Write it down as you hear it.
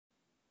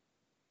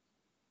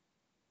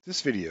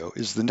This video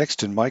is the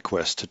next in my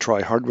quest to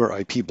try hardware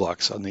IP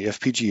blocks on the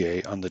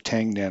FPGA on the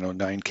Tang Nano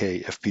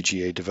 9K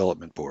FPGA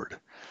development board.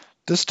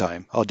 This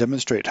time, I'll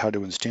demonstrate how to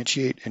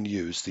instantiate and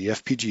use the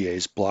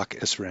FPGA's block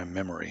SRAM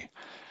memory.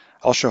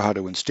 I'll show how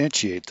to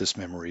instantiate this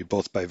memory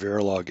both by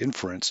Verilog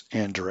Inference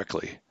and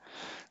directly.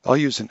 I'll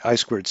use an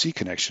I2C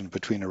connection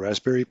between a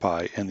Raspberry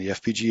Pi and the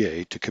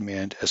FPGA to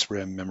command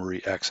SRAM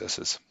memory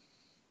accesses.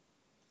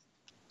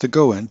 The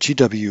Gowin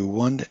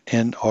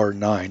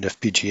GW1NR9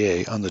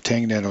 FPGA on the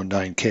Tang Nano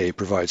 9K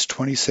provides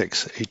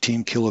 26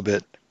 18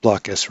 kilobit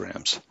block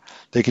SRAMs.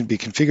 They can be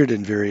configured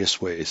in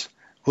various ways.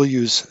 We'll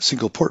use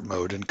single port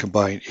mode and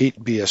combine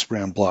 8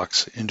 BSRAM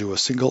blocks into a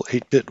single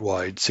 8-bit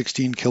wide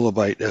 16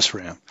 kilobyte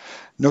SRAM.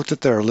 Note that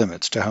there are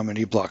limits to how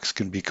many blocks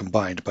can be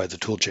combined by the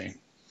toolchain.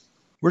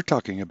 We're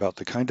talking about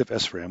the kind of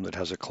SRAM that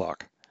has a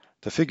clock.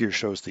 The figure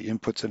shows the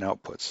inputs and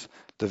outputs.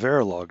 The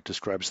Verilog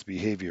describes the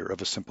behavior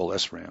of a simple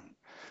SRAM.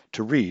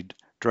 To read,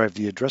 drive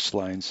the address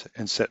lines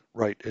and set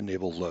write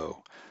enable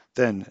low.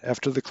 Then,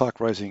 after the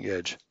clock rising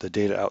edge, the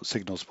data out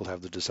signals will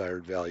have the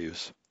desired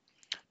values.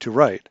 To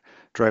write,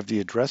 drive the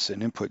address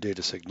and input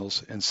data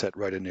signals and set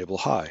write enable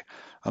high.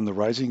 On the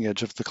rising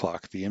edge of the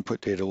clock, the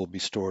input data will be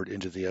stored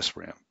into the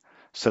SRAM.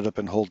 Setup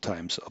and hold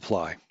times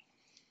apply.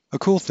 A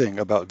cool thing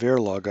about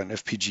Verilog on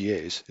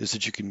FPGAs is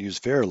that you can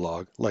use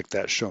Verilog, like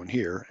that shown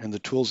here, and the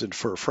tools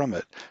infer from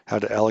it how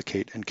to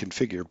allocate and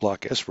configure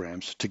block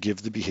SRAMs to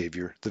give the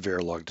behavior the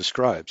Verilog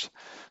describes.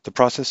 The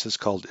process is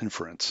called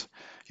Inference.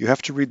 You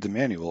have to read the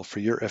manual for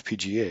your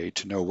FPGA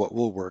to know what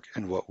will work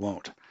and what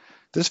won't.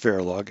 This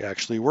Verilog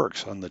actually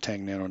works on the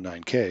Tang Nano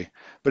 9K,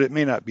 but it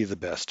may not be the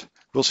best.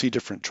 We'll see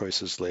different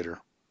choices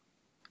later.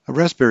 A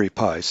Raspberry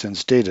Pi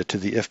sends data to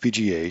the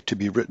FPGA to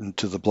be written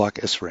to the block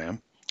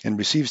SRAM, and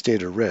receives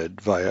data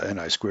read via an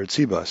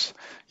I2C bus.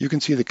 You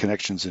can see the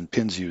connections and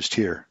pins used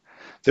here.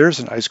 There is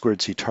an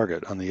I2C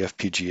target on the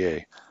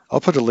FPGA. I'll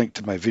put a link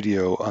to my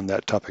video on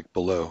that topic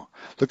below.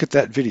 Look at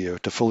that video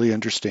to fully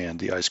understand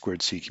the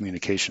I2C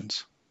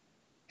communications.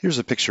 Here's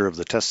a picture of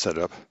the test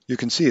setup. You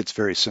can see it's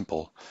very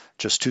simple.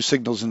 Just two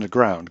signals in the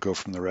ground go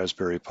from the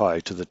Raspberry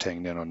Pi to the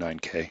Tang Nano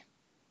 9K.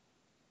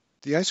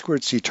 The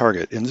I2C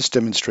target in this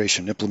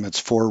demonstration implements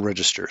 4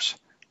 registers.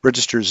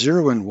 Registers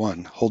 0 and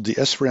 1 hold the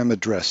SRAM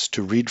address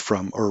to read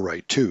from or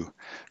write to.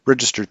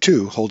 Register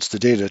 2 holds the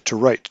data to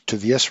write to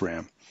the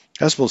SRAM.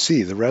 As we'll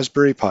see, the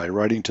Raspberry Pi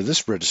writing to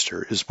this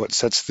register is what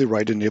sets the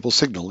write enable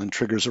signal and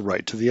triggers a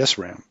write to the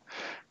SRAM.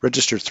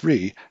 Register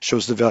 3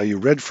 shows the value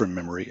read from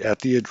memory at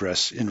the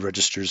address in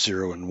registers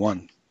 0 and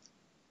 1.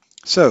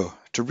 So,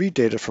 to read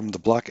data from the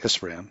block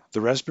SRAM,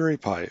 the Raspberry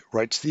Pi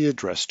writes the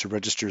address to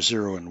register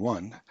 0 and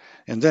 1,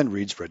 and then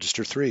reads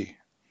register 3.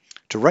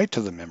 To write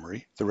to the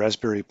memory, the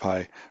Raspberry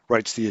Pi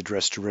writes the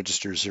address to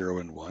register 0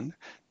 and 1,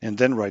 and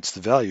then writes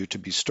the value to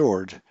be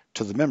stored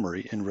to the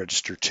memory in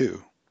register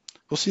 2.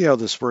 We'll see how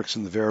this works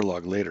in the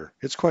Verilog later.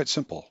 It's quite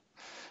simple.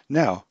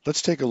 Now,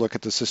 let's take a look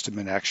at the system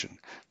in action.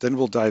 Then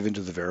we'll dive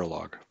into the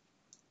Verilog.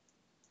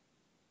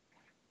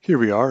 Here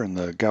we are in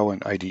the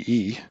Gowin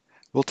IDE.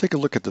 We'll take a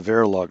look at the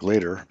Verilog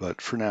later,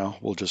 but for now,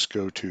 we'll just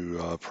go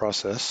to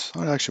Process.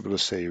 I'm actually going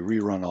to say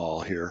Rerun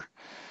All here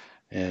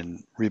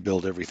and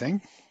rebuild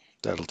everything.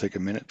 That'll take a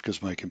minute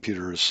because my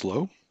computer is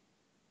slow.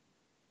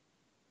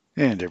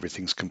 And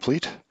everything's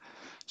complete.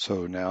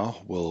 So now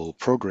we'll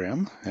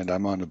program, and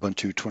I'm on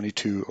Ubuntu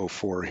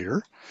 22.04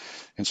 here.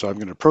 And so I'm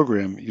going to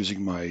program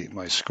using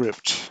my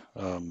script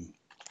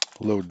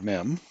load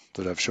mem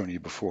that I've shown you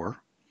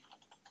before.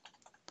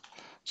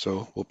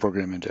 So we'll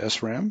program into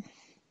SRAM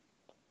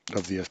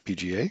of the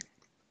FPGA.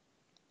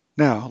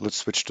 Now let's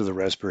switch to the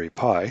Raspberry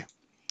Pi.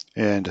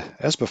 And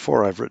as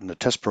before, I've written a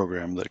test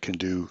program that can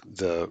do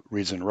the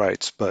reads and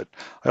writes, but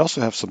I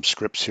also have some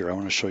scripts here. I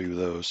want to show you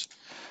those.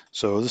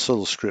 So this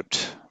little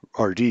script,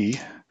 RD,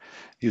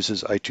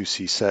 uses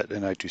I2C set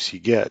and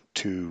I2C get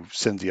to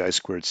send the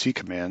I2C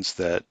commands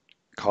that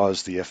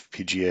cause the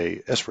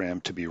FPGA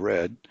SRAM to be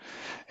read.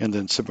 And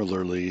then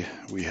similarly,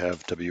 we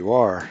have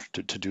WR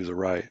to do the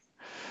write.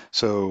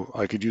 So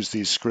I could use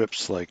these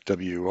scripts like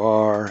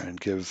WR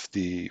and give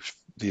the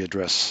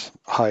address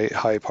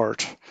high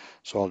part.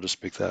 So I'll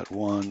just make that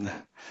 1.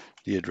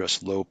 The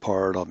address low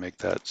part, I'll make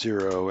that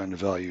 0, and the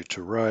value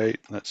to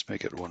write, let's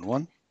make it 1,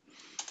 1.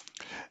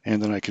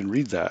 And then I can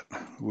read that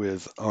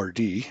with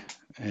RD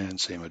and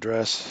same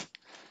address.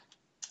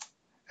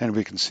 And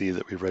we can see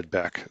that we read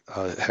back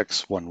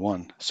hex 1,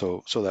 1.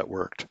 So that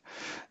worked.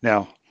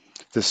 Now,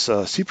 this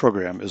C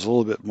program is a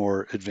little bit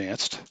more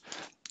advanced.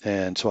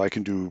 And so I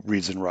can do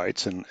reads and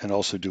writes and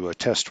also do a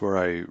test where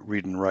I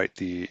read and write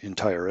the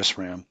entire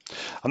SRAM.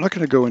 I'm not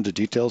going to go into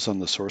details on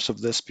the source of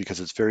this because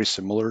it's very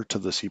similar to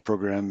the C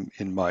program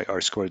in my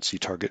I2C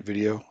target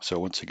video. So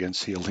once again,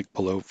 see a link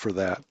below for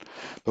that,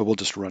 but we'll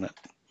just run it.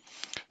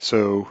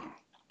 So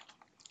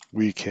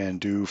we can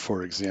do,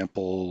 for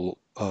example,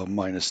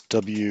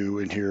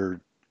 -W in here.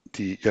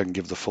 I can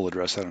give the full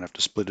address. I don't have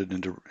to split it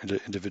into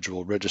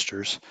individual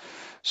registers.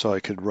 So I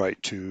could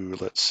write to,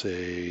 let's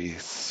say,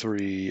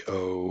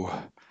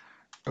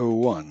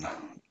 3001,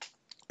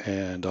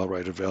 and I'll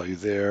write a value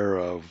there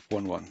of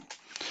 1, 1.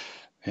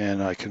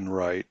 and I can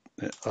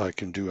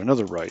do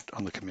another write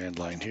on the command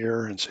line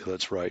here and say,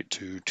 let's write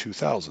to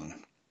 2000.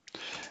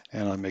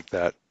 And I'll make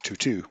that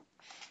 22.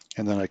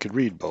 And then I could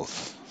read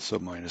both. So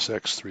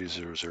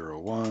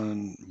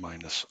 -x3001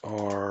 minus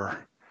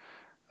R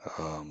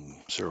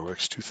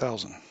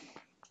 0x2000.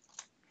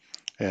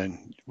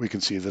 And we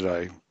can see that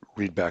I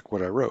read back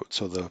what I wrote.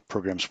 So the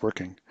program's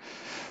working.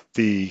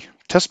 The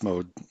test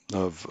mode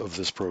of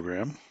this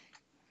program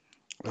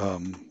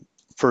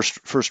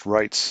first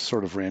writes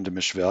sort of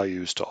randomish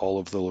values to all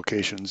of the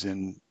locations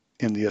in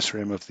the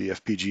SRAM of the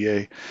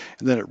FPGA,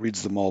 and then it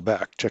reads them all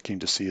back, checking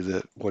to see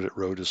that what it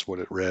wrote is what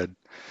it read.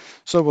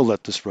 So we'll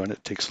let this run.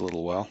 It takes a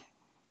little while.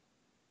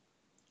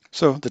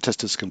 So the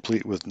test is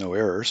complete with no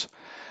errors,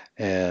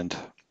 and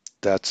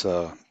that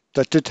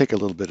did take a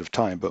little bit of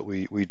time, but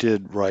we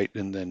did write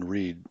and then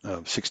read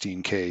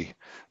 16K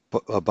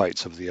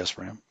bytes of the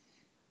SRAM.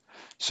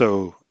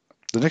 So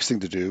the next thing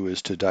to do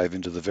is to dive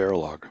into the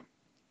Verilog.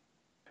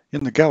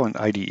 In the Gowin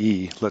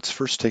IDE, let's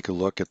first take a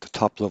look at the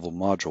top-level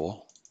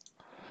module.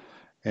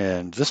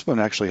 And this one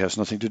actually has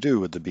nothing to do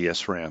with the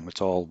BSRAM.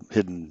 It's all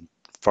hidden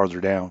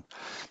farther down.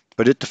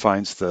 But it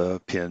defines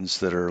the pins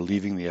that are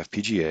leaving the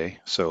FPGA.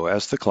 So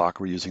as the clock,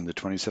 we're using the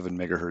 27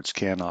 megahertz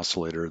CAN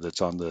oscillator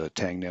that's on the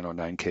Tang Nano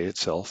 9K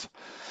itself.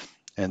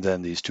 And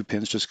then these two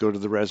pins just go to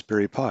the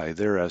Raspberry Pi.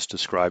 They're as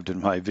described in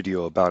my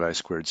video about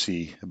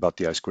I2C, about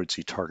the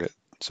I2C target.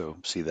 So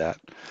see that.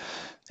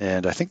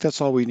 And I think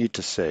that's all we need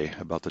to say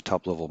about the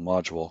top-level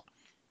module.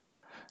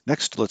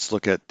 Next, let's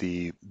look at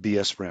the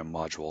BSRAM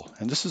module.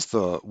 And this is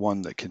the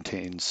one that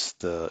contains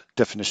the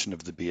definition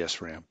of the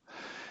BSRAM.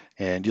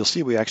 And you'll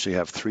see we actually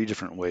have three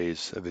different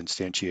ways of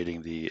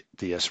instantiating the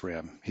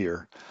SRAM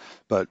here.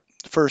 But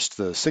first,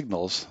 the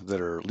signals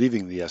that are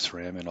leaving the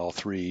SRAM in all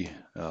three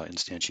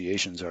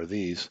instantiations are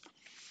these.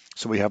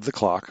 So we have the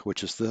clock,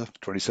 which is the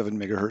 27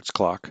 megahertz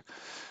clock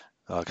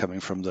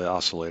coming from the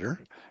oscillator.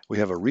 We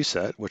have a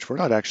reset, which we're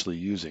not actually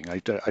using. I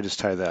just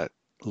tie that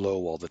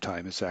low all the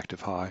time. It's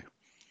active high.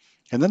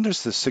 And then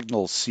there's the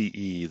signal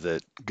CE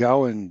that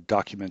Gowin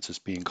documents as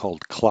being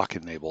called clock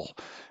enable.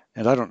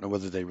 And I don't know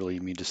whether they really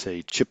mean to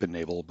say chip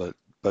enable,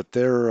 but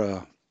they're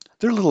a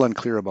little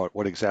unclear about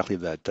what exactly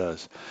that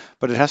does.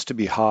 But it has to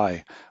be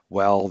high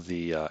while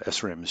the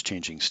SRAM is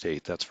changing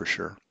state, that's for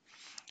sure.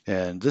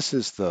 And this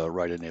is the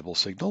write enable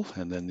signal,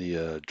 and then the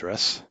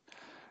address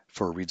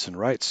for reads and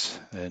writes,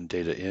 and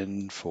data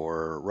in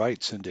for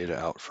writes and data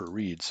out for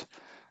reads.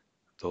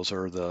 Those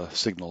are the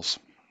signals.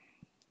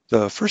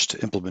 The first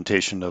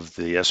implementation of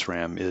the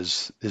SRAM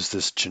is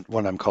this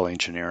one I'm calling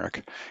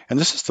generic. And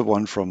this is the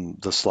one from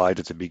the slide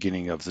at the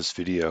beginning of this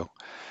video.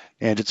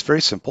 And it's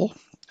very simple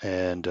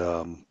and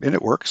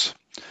it works.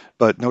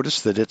 But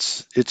notice that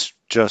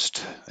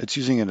it's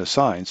using an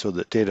assign so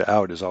that data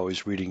out is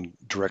always reading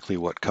directly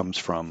what comes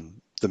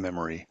from the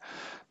memory.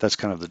 That's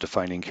kind of the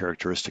defining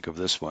characteristic of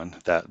this one,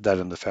 that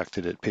and the fact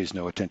that it pays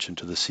no attention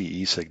to the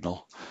CE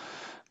signal.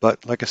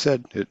 But like I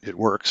said, it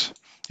works.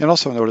 And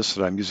also notice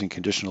that I'm using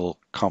conditional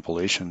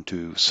compilation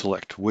to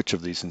select which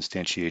of these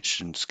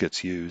instantiations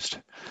gets used.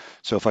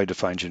 So if I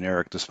define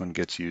generic, this one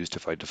gets used.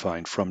 If I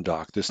define from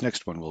doc, this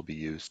next one will be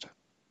used.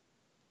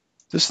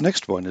 This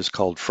next one is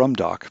called from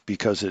doc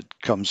because it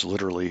comes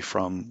literally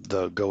from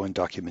the Gowin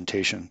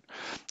documentation.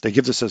 They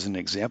give this as an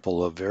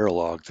example of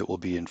Verilog that will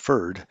be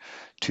inferred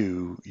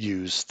to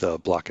use the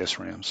block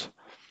SRAMs.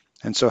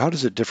 And so how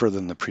does it differ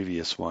than the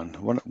previous one?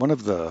 One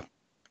of the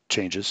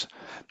changes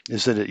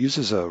is that it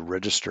uses a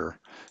register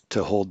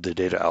to hold the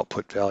data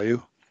output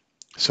value.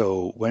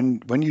 So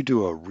when you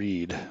do a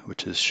read,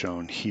 which is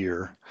shown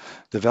here,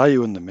 the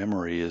value in the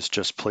memory is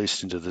just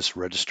placed into this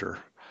register,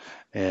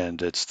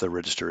 and it's the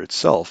register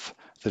itself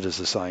that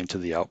is assigned to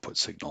the output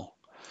signal.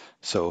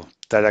 So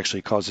that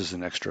actually causes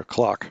an extra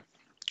clock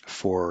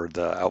for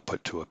the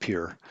output to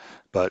appear.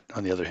 But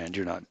on the other hand,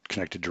 you're not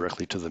connected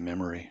directly to the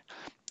memory.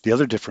 The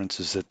other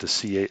difference is that the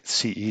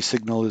CE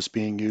signal is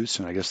being used,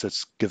 and I guess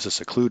that gives us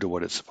a clue to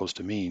what it's supposed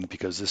to mean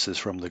because this is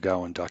from the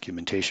Gowin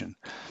documentation.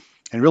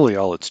 And really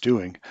all it's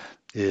doing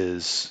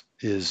is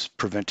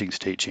preventing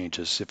state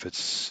changes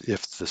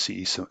if the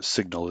CE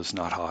signal is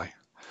not high.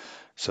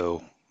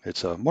 So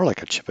it's more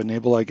like a chip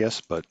enable, I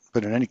guess, but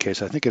in any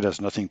case, I think it has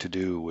nothing to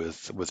do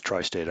with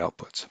tri-state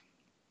outputs.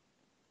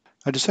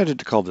 I decided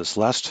to call this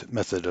last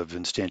method of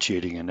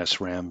instantiating an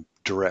SRAM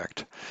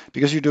direct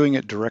because you're doing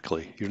it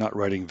directly. You're not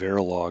writing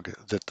Verilog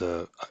that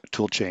the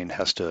toolchain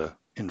has to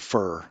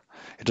infer.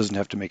 It doesn't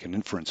have to make an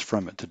inference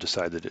from it to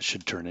decide that it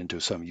should turn into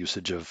some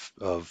usage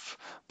of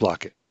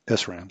block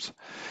SRAMs.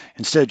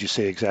 Instead, you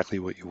say exactly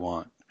what you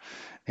want.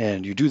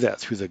 And you do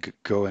that through the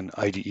Gowin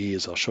IDE,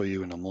 as I'll show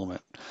you in a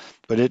moment.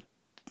 But it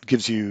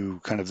gives you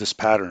kind of this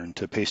pattern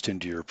to paste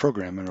into your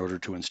program in order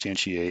to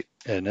instantiate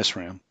an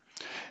SRAM.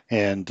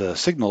 And the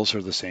signals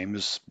are the same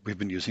as we've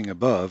been using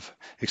above,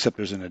 except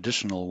there's an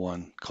additional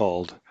one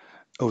called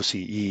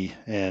OCE,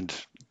 and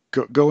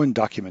Gowin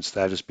documents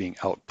that as being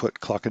output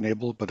clock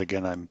enabled, but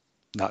again, I'm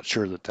not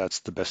sure that that's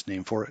the best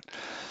name for it.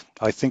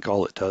 I think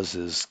all it does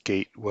is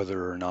gate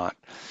whether or not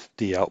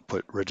the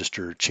output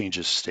register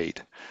changes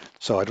state.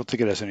 So I don't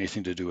think it has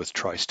anything to do with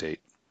tri-state.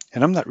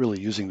 And I'm not really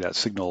using that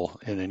signal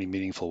in any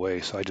meaningful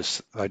way, so I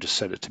just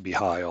set it to be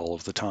high all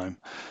of the time,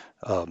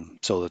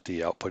 so that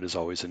the output is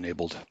always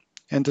enabled.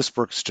 And this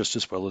works just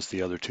as well as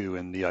the other two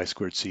in the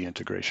I2C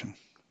integration.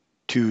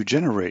 To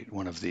generate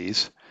one of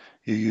these,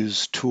 you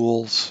use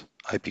Tools,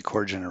 IP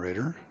core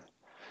generator,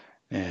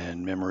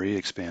 and memory,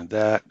 expand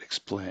that,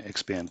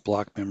 expand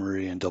block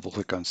memory, and double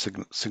click on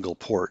single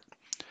port.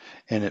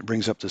 And it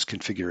brings up this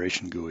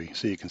configuration GUI.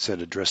 So you can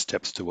set address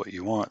depth to what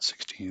you want,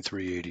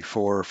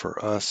 16384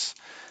 for us,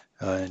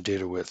 and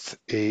data width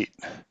 8.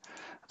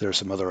 There are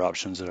some other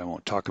options that I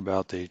won't talk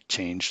about. They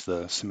change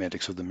the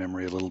semantics of the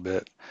memory a little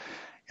bit.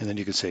 And then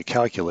you can say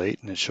calculate,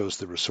 and it shows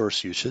the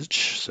resource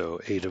usage. So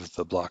 8 of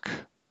the block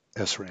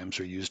SRAMs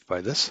are used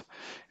by this.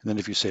 And then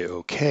if you say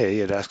OK,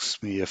 it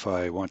asks me if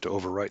I want to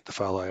overwrite the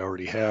file I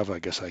already have. I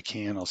guess I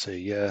can. I'll say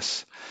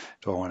yes.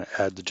 Do I want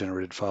to add the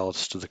generated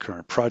files to the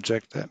current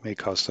project? That may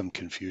cause some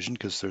confusion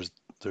because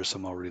there's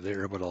some already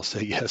there, but I'll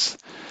say yes,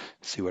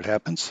 see what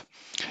happens.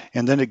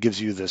 And then it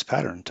gives you this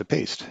pattern to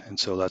paste. And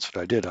so that's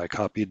what I did. I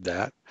copied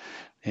that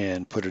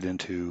and put it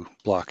into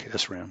block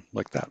SRAM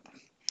like that.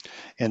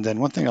 And then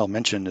one thing I'll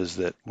mention is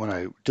that when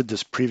I did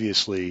this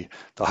previously,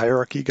 the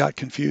hierarchy got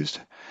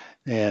confused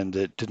and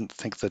it didn't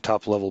think the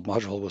top level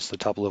module was the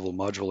top level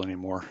module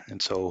anymore.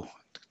 And so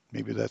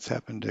maybe that's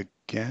happened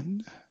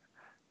again.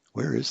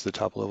 Where is the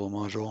top level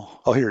module?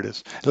 Oh, here it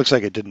is. It looks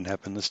like it didn't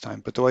happen this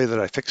time, but the way that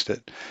I fixed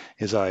it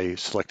is I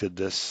selected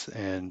this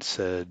and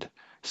said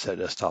set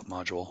as top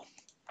module.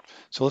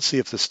 So let's see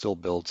if this still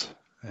builds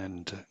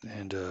and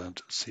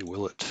see,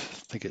 will it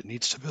think it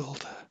needs to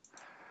build?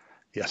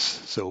 Yes,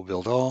 so we'll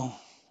build all.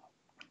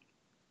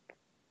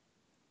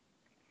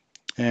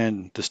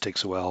 And this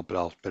takes a while, but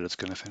I'll bet it's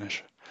going to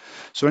finish.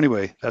 So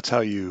anyway, that's how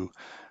you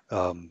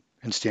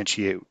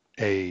instantiate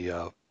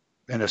an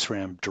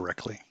SRAM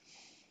directly.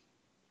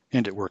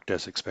 And it worked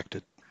as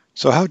expected.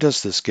 So how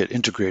does this get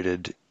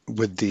integrated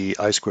with the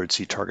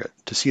I2C target?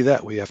 To see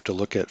that, we have to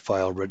look at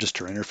file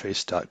register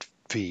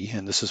interface.v,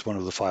 and this is one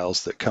of the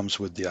files that comes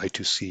with the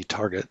I2C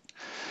target.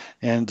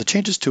 And the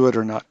changes to it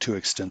are not too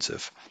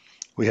extensive.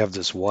 We have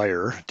this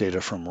wire data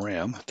from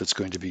RAM that's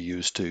going to be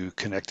used to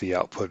connect the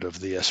output of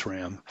the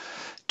SRAM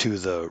to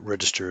the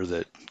register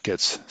that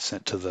gets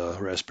sent to the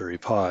Raspberry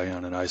Pi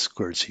on an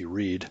I2C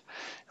read.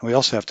 And we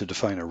also have to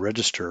define a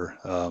register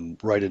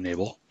write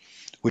enable,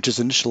 which is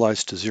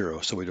initialized to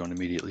 0, so we don't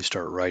immediately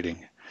start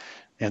writing.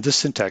 And this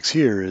syntax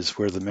here is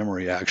where the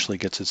memory actually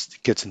gets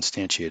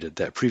instantiated.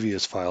 That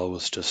previous file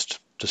was just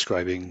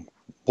describing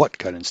what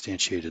got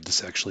instantiated.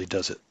 This actually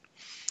does it.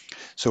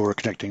 So we're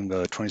connecting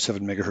the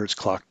 27 megahertz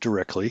clock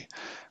directly.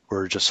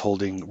 We're just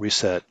holding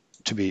reset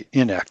to be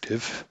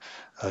inactive,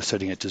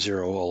 setting it to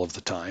 0 all of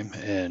the time.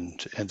 And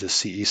the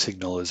CE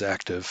signal is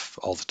active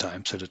all the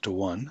time, set it to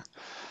 1.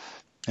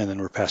 And then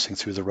we're passing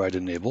through the write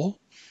enable.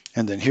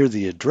 And then here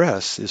the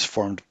address is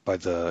formed by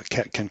the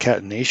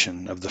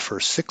concatenation of the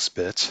first 6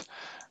 bits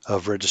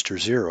of register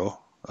 0,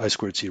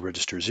 I2C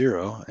register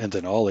 0, and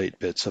then all 8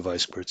 bits of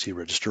I2C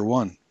register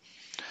 1.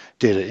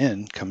 Data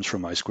in comes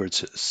from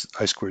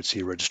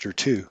I2C register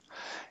 2.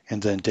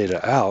 And then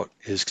data out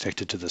is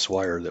connected to this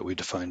wire that we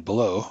defined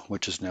below,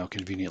 which is now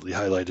conveniently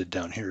highlighted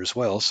down here as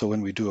well. So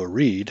when we do a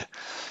read,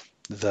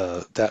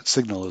 that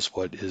signal is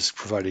what is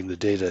providing the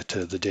data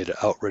to the data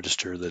out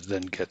register that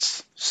then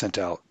gets sent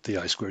out the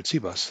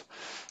I2C bus.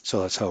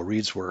 So that's how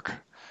reads work.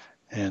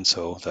 And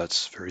so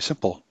that's very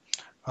simple.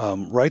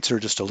 Writes are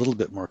just a little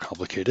bit more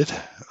complicated.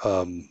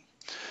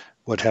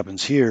 What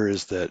happens here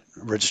is that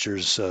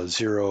registers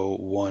 0,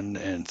 1,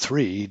 and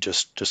 3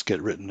 just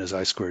get written as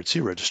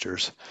I2C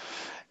registers.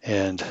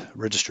 And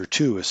register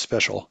 2 is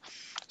special.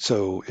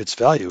 So its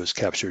value is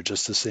captured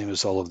just the same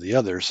as all of the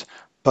others,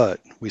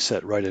 but we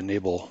set write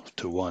enable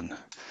to 1.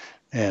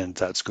 And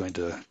that's going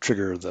to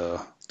trigger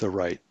the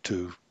write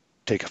to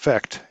take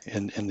effect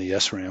in the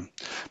SRAM.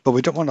 But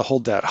we don't want to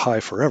hold that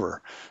high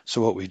forever.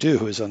 So what we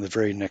do is on the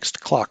very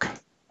next clock,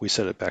 we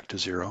set it back to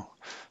 0.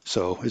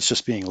 So it's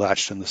just being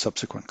latched in the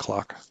subsequent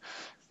clock.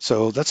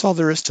 So that's all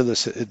there is to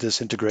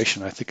this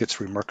integration. I think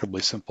it's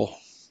remarkably simple.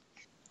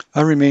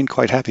 I remain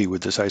quite happy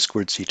with this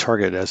I2C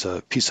target as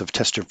a piece of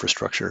test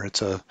infrastructure.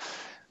 It's a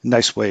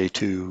nice way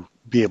to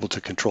be able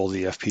to control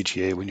the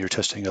FPGA when you're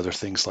testing other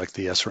things like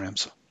the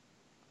SRAMs.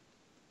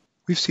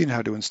 We've seen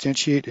how to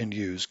instantiate and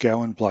use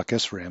Gowin block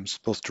SRAMs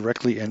both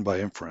directly and by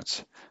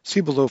inference.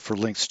 See below for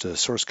links to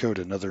source code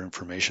and other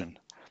information.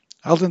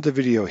 I'll end the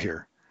video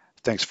here.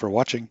 Thanks for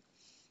watching.